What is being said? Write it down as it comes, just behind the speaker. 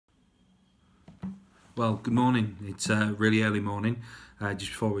Well, good morning. It's really early morning, just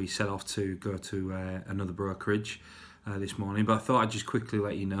before we set off to go to another brokerage this morning. But I thought I'd just quickly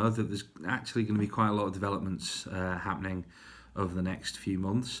let you know that there's actually going to be quite a lot of developments happening over the next few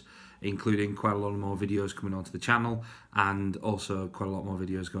months, including quite a lot more videos coming onto the channel and also quite a lot more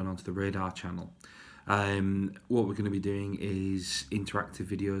videos going onto the Radar channel. What we're going to be doing is interactive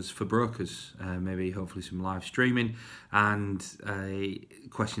videos for brokers, maybe hopefully some live streaming and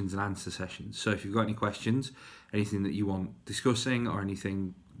questions and answer sessions. So if you've got any questions, anything that you want discussing or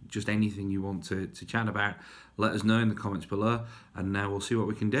anything you want to chat about, let us know in the comments below and we'll see what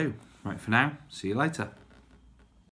we can do. Right, for now, see you later.